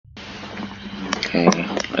Okay,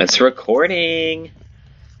 it's recording.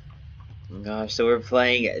 Oh my gosh, so we're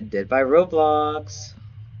playing Dead by Roblox.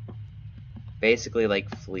 Basically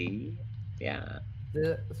like Flea. Yeah.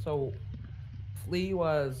 So Flea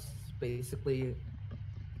was basically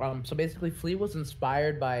Flea was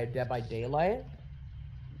inspired by Dead by Daylight,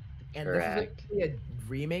 and this is Correct. actually a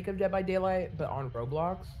remake of Dead by Daylight but on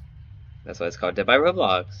Roblox. That's why it's called Dead by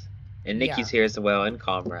Roblox. And Nikki's Yeah. here as well, and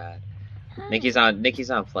Comrade. Hi. Nikki's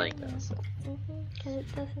not playing though, so. Because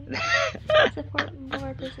it doesn't support more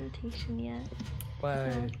representation yet. But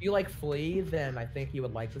if you like Flea, then I think you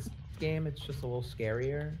would like this game. It's just a little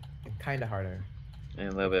scarier and kind of harder. And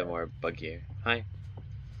a little bit more buggier. Hi.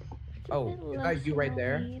 Oh, is that you right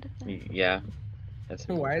there? Yeah. That's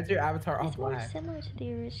me. Why is your avatar all It's more black? similar to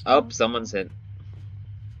the original. Oh, someone's hit.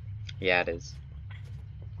 Yeah, it is.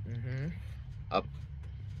 Mm-hmm. Up.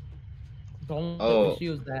 The only Oh.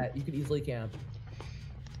 issue is that you could easily camp.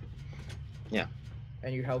 Yeah.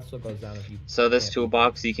 And your health still goes down if you. So this camp.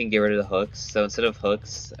 toolbox, you can get rid of the hooks. So instead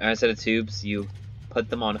of tubes, you put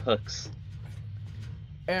them on hooks.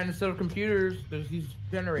 And instead of computers, there's these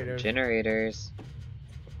generators. Generators.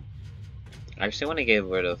 I actually want to get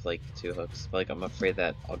rid of like 2 hooks, but like I'm afraid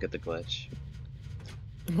that I'll get the glitch.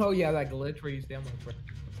 Oh yeah, that glitch where you stand like.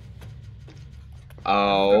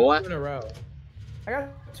 Oh. 2 in a row. I got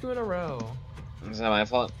 2 in a row. Is that my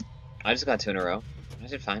fault? I just got 2 in a row. I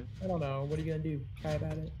did fine. I don't know. What are you gonna do? Try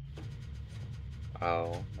about it.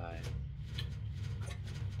 Oh my.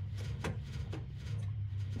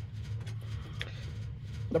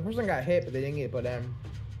 The person got hit, but they didn't get put in.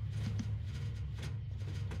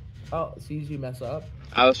 Oh, sees you mess up.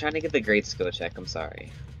 I was trying to get the great skill check. I'm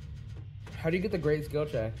sorry. How do you get the great skill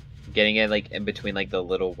check? Getting it like in between like the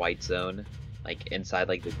little white zone, like inside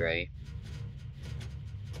like the gray.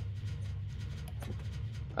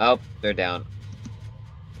 Oh, they're down.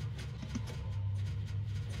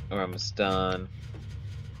 We're almost done.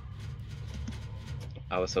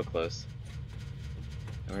 I was so close.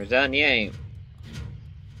 And we're done, yay!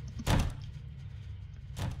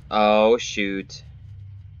 Oh shoot.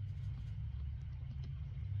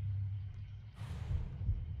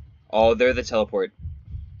 Oh, they're the teleport.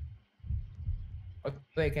 Are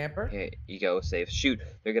they a camper? Okay, you go, safe. Shoot,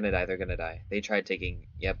 they're gonna die, they're gonna die. They tried taking,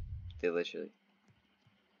 yep, they literally.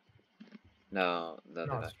 No, they're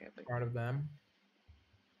not camping. Part of them.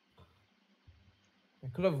 I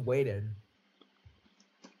could have waited.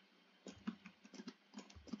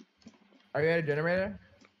 Are you at a generator?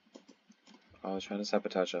 I was trying to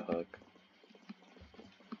sabotage a hook.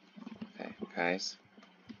 Okay, guys.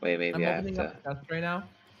 Wait, maybe I have opening to. up the chest right now.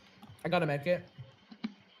 I gotta make it.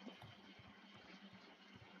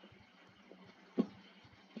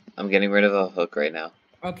 I'm getting rid of a hook right now.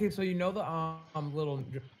 Okay, so you know the little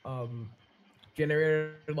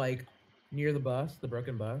generator like near the bus, the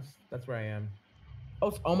broken bus? That's where I am. Oh,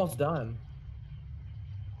 it's almost done.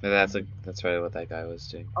 That's probably what that guy was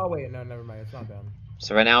doing. Oh wait, no, never mind. It's not done.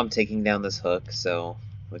 So right now I'm taking down this hook, so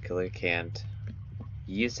the killer can't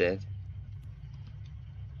use it.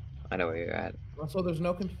 I know where you're at. Also, there's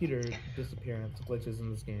no computer disappearance glitches in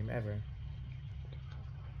this game ever.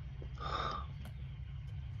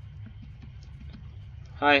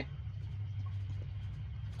 Hi.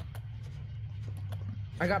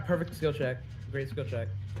 I got perfect skill check. Great skill check.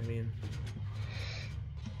 I mean,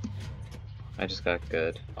 I just got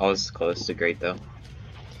good. I was close to great though.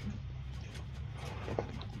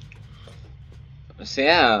 So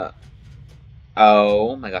yeah.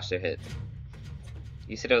 Oh my gosh, they're hit.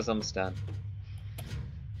 You said it was almost done.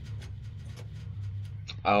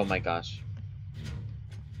 Oh my gosh.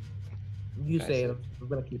 you say it. I'm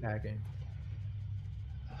gonna keep hacking.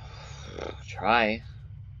 Try.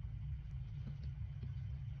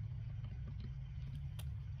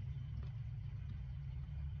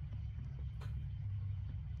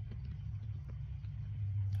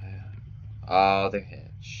 Oh, they're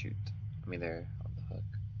hit. Shoot. I mean, they're on the hook.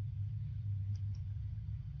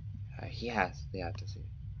 They have to see.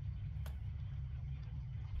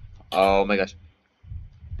 Oh my gosh.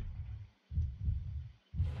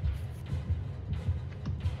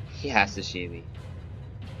 He has to see me.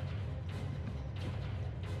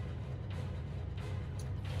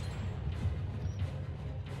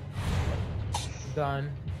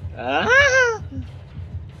 Done. Ah!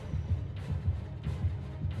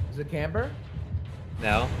 Is it camper?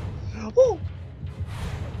 No. Oh!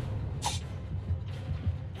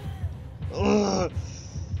 Ugh.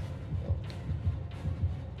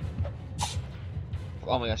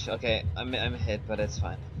 Oh my gosh, okay, I'm hit, but it's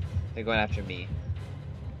fine. They're going after me.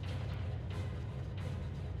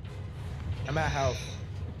 I'm at house.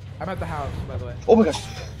 I'm at the house, by the way. Oh my gosh!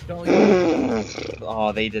 Don't leave.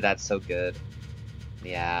 Oh, they did that so good.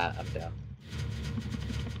 Yeah, I'm down.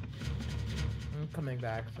 I'm coming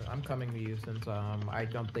back. So I'm coming to you since I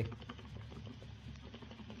don't think.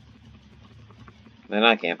 They're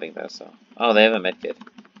not camping though, so. Oh, they have a medkit.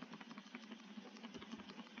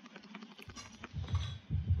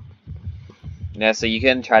 Yeah, so you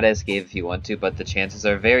can try to escape if you want to, but the chances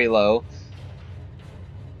are very low.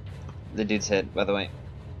 The dude's hit, by the way.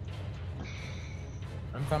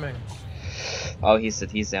 I'm coming. Oh, he's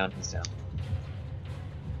down.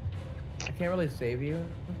 I can't really save you.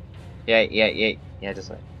 Yeah, just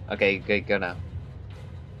wait. Okay, good, go now.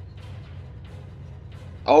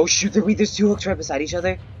 Oh shoot, there's two hooks right beside each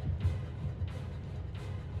other?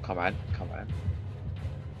 Come on.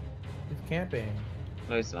 He's camping.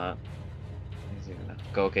 No, he's not. He's even now.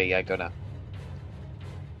 Go, okay, yeah, go now.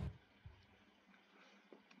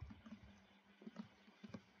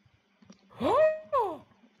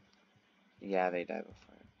 Yeah, they died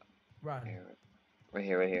before. Run. Right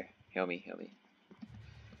here. Heal me.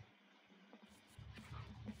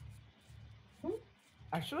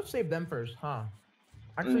 I should have saved them first, huh?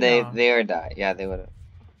 Actually, They are die. Yeah, they would've.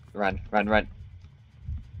 Run.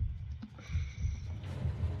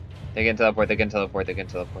 They can teleport.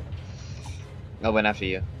 No, went after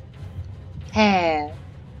you. Hey.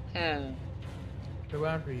 They're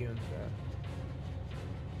running for you instead.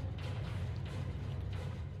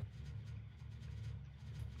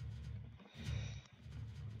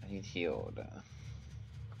 I need healed.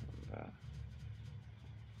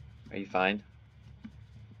 Are you fine?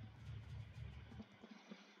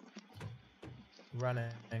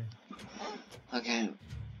 Running. Okay.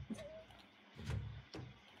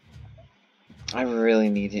 I really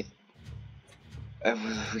need it.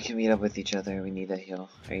 We can meet up with each other. We need a heal.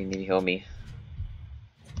 Or you need to heal me.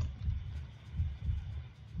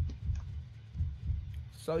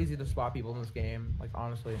 So easy to spot people in this game, like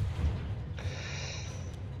honestly.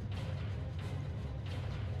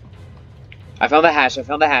 I found the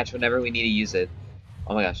hatch whenever we need to use it.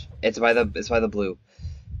 Oh my gosh. It's by the blue.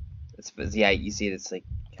 Yeah, you see it, it's like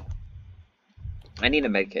I need a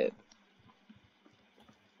med kit.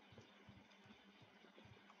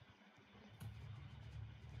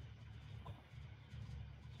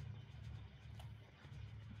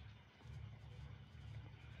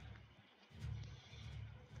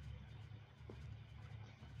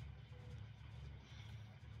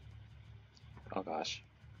 Oh gosh.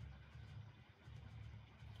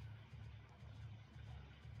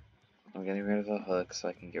 I'm getting rid of a hook so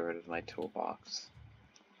I can get rid of my toolbox.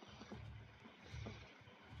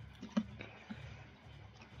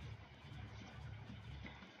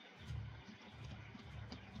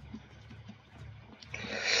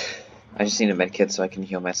 I just need a med kit so I can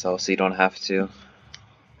heal myself so you don't have to.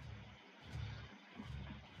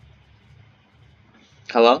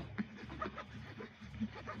 Hello?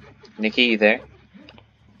 Nikki, you there?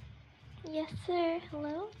 Yes, sir.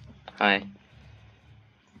 Hello? Hi.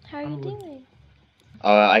 How are you doing?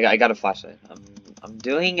 Oh, I got a flashlight. I'm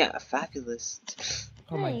doing fabulous.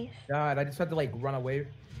 Oh my god, I just had to like run away.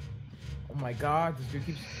 Oh my god, this dude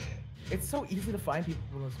keeps. It's so easy to find people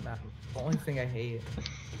in this map. The only thing I hate.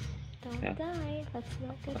 Don't die. That's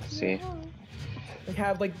not good Let's for see. your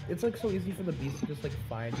health. Like it's like so easy for the beast to just like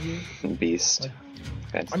find you. Beast. Like,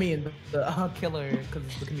 Okay. I mean the killer, because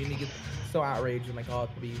the community gets so outraged and like, oh,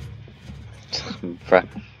 it's the beast.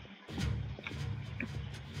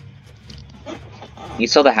 You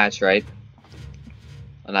saw the hatch, right?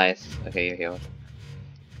 Oh, nice. Okay, you're healed.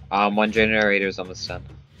 One generator's almost done.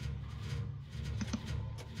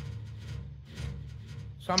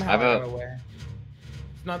 Somehow I got away.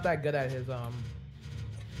 It's not that good at his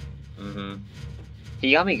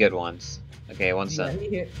He got me good ones. Okay, one's done. he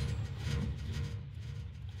hit.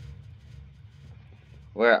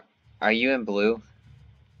 Where are you in blue?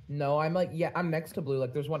 No, I'm like, yeah, I'm next to blue.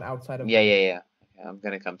 Like, there's one outside of Yeah. blue. Okay, I'm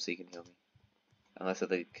gonna come so you can heal me. Unless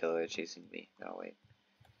the killer is chasing me. No, wait.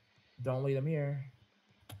 Don't lead him here.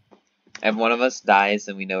 If one of us dies,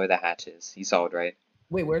 then we know where the hatch is. You saw it, right?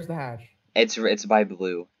 Wait, where's the hatch? It's by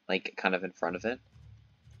blue, like kind of in front of it.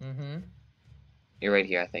 Mm-hmm. You're right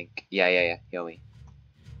here, I think. Yeah. Heal me.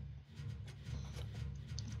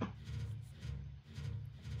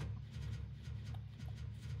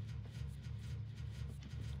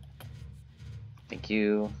 Thank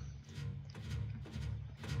you.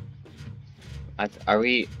 Are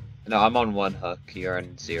we? No, I'm on 1 hook. You're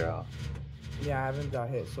on 0. Yeah, I haven't got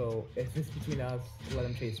hit, so if it's between us, let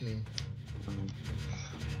him chase me.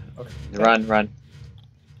 Okay. Run.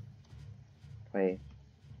 Wait.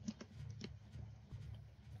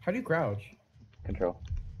 How do you crouch? Control.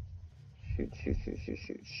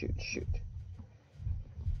 Shoot.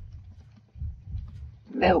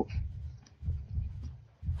 Move.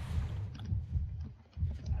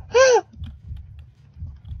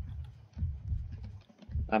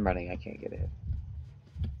 I'm running. I can't get it.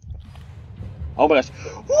 Oh my gosh.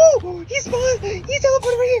 Woo! He spawned! He teleported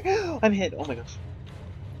right here! I'm hit. Oh my gosh.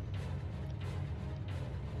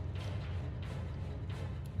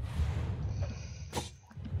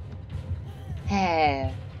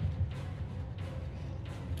 Hey.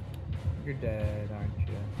 You're dead, aren't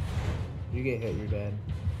you? You get hit, you're dead.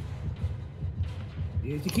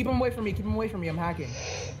 You keep him away from me. Keep him away from me. I'm hacking.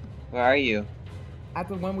 Where are you? At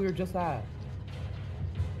the one we were just at.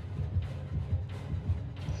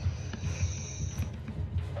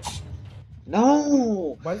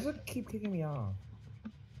 No! Why does it keep kicking me off?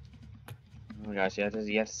 Oh my gosh, you have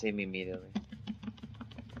to save me immediately.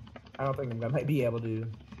 I don't think I might be able to.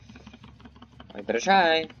 I better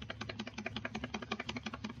try.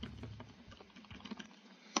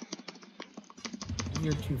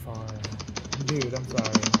 You're too far. Dude, I'm sorry.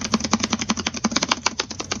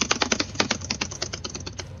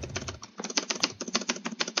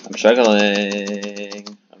 I'm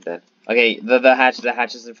struggling. I'm dead. Okay, the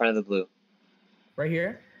hatch is in front of the blue. Right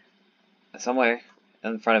here? Somewhere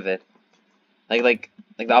in front of it. Like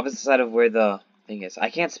the opposite side of where the thing is. I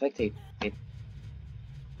can't spectate. Wait.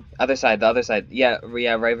 The other side. Yeah,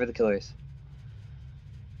 right where the killer is.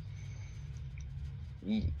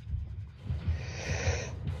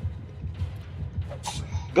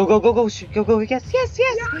 Go, shoot, go, yes, yes,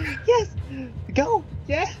 go,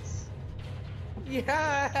 yes.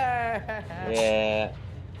 Yeah. Yeah.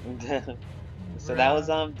 So that was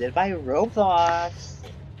did by Roblox.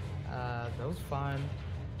 That was fun.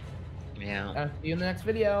 Yeah. See you in the next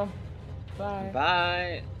video. Bye.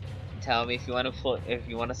 Bye. Tell me if you want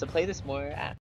us to play this more.